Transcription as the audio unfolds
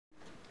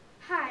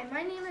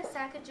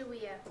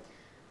Sacagawea.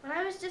 When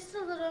I was just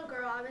a little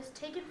girl, I was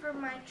taken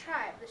from my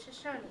tribe, the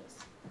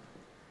Shoshones.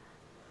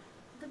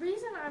 The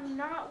reason I'm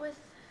not with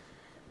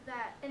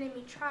that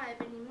enemy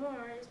tribe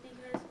anymore is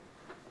because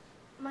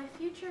my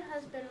future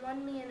husband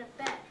won me in a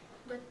bet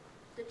with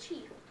the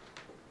chief.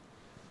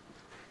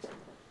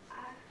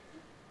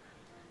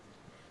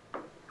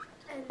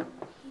 And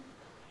he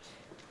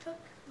took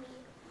me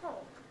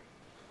home.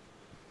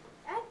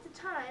 At the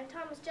time,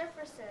 Thomas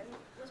Jefferson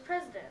was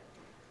president,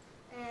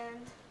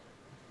 and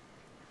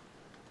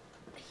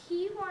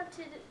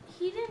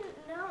he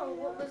didn't know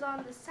what was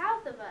on the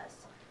south of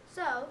us,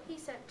 so he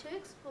sent 2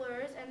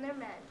 explorers and their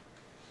men,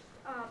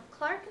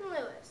 Clark and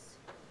Lewis.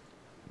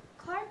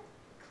 Clark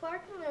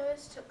and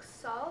Lewis took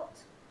salt,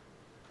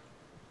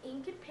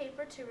 ink and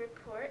paper to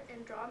report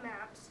and draw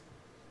maps,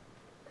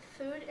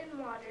 food and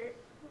water,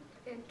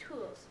 and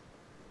tools.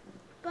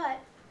 But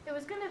it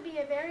was going to be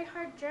a very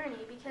hard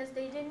journey because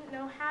they didn't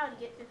know how to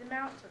get through the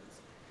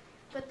mountains.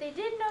 But they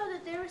did know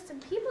that there were some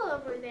people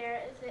over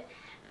there that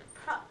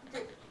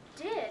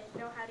did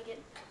know how to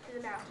get to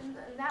the mountains,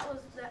 and that was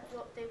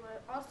what they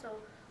were also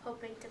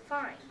hoping to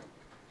find.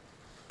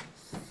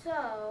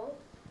 So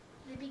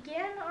they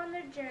began on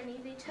their journey.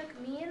 They took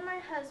me and my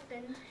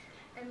husband,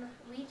 and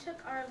we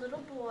took our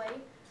little boy,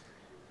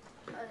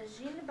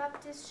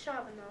 Jean-Baptiste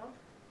Charbonneau,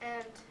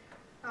 and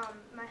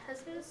my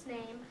husband's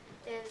name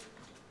is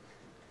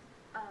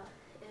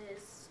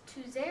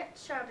Toussaint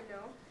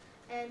Charbonneau,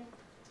 and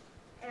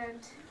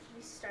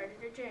we started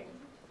our journey.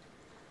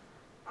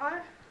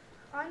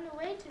 On the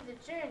way to the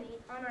journey,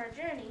 on our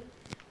journey,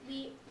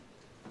 we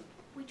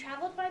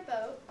traveled by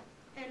boat,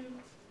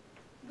 and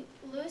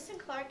Lewis and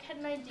Clark had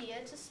an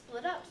idea to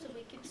split up so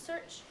we could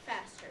search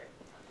faster.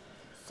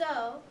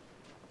 So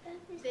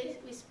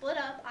we split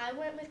up. I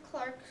went with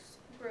Clark's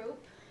group,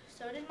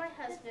 so did my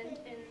husband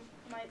and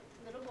my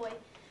little boy,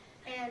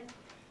 and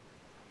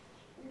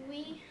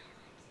we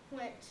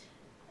went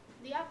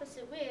the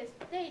opposite way as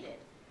they did.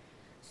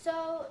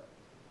 So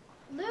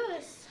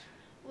Lewis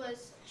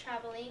was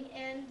traveling,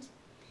 and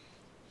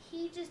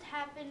he just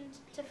happened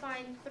to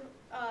find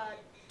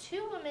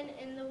 2 women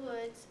in the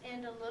woods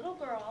and a little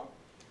girl,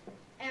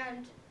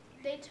 and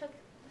they took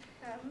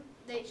him.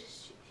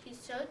 He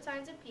showed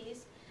signs of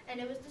peace,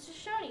 and it was the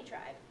Shoshone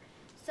tribe.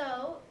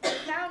 So they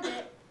found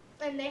it,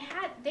 and they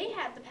had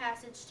the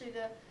passage through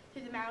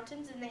the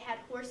mountains, and they had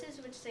horses,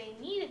 which they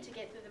needed to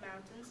get through the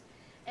mountains,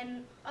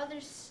 and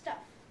other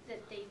stuff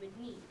that they would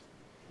need,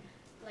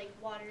 like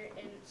water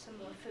and some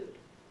more food.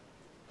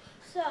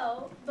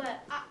 So,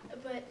 but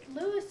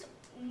Lewis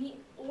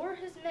or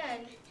his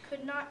men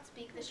could not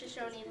speak the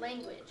Shoshone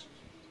language,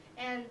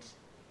 and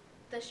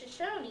the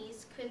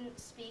Shoshones couldn't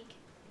speak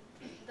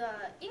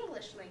the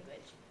English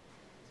language.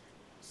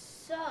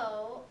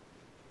 So,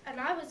 and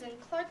I was in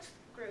Clark's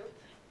group,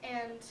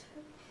 and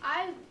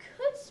I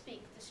could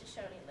speak the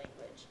Shoshone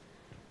language.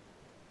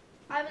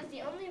 I was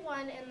the only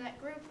one in that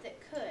group that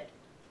could.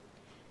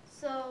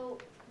 So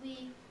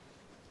we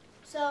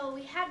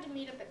had to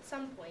meet up at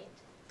some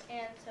point,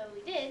 and so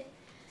we did.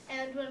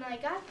 And when I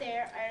got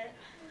there,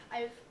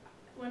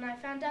 when I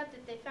found out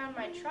that they found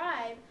my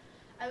tribe,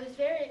 I was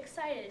very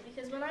excited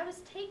because when I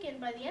was taken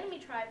by the enemy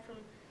tribe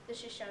from the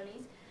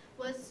Shoshones,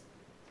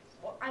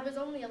 I was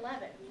only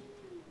 11.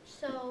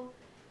 So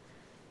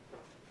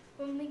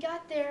when we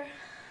got there,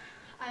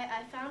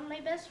 I found my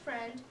best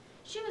friend.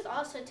 She was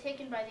also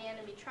taken by the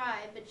enemy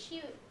tribe, but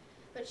she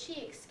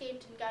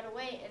escaped and got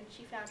away, and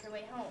she found her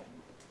way home.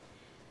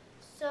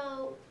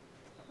 So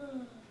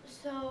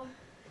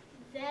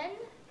then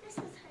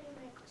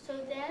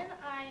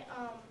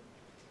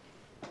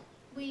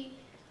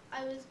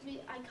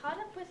I caught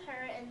up with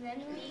her, and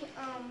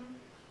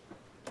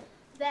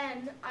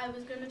then I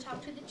was going to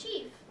talk to the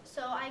chief,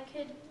 so I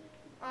could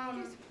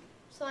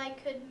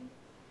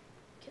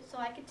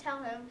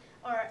tell him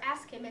or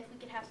ask him if we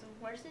could have some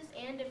horses,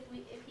 and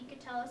if he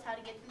could tell us how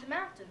to get through the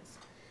mountains.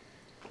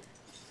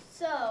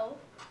 So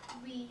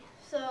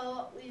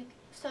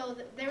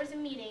there was a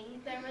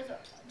meeting. There was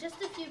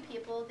just a few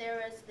people. There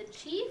was the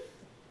chief,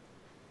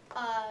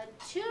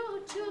 two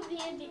of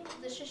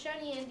the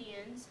Shoshone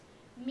Indians,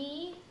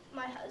 me,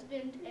 my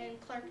husband, and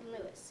Clark and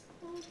Lewis.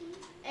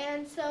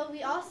 And so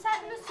we all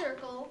sat in a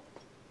circle.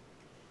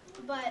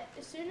 But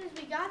as soon as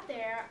we got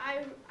there,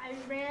 I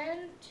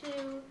ran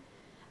to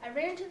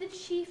the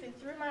chief and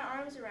threw my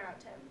arms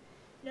around him.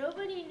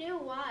 Nobody knew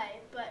why,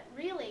 but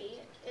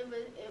really it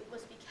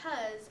was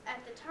because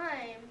at the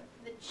time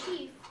the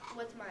chief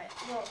was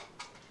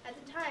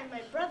at the time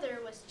my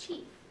brother was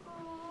chief.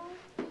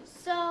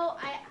 So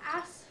I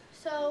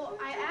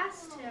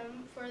asked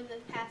him for the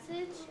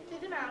passage through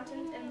the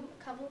mountains and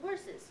a couple of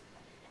horses,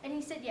 and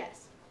he said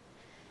yes.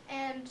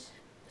 And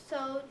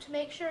so to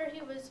make sure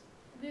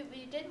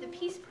we did the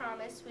peace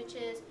promise, which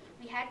is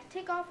we had to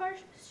take off our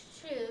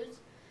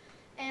shoes,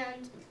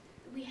 and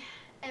we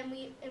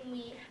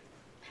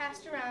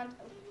passed around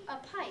a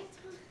pipe,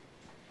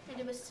 and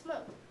it was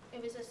smoke.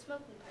 It was a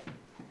smoking pipe.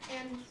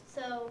 And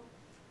so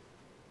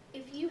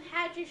if you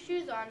had your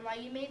shoes on while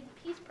you made the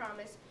peace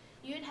promise,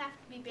 you'd have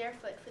to be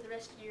barefoot for the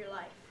rest of your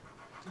life.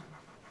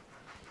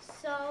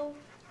 So,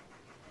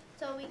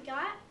 so we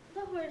got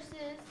the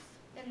horses,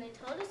 and they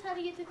told us how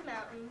to get to the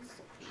mountains,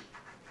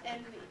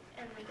 and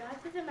we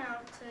got to the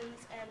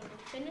mountains, and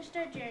we finished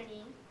our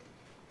journey,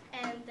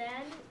 and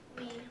then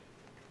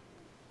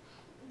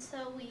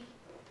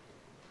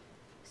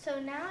so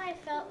now I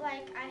felt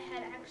like I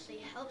had actually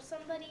helped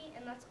somebody,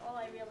 and that's all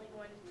I really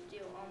wanted to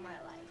do all my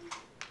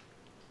life.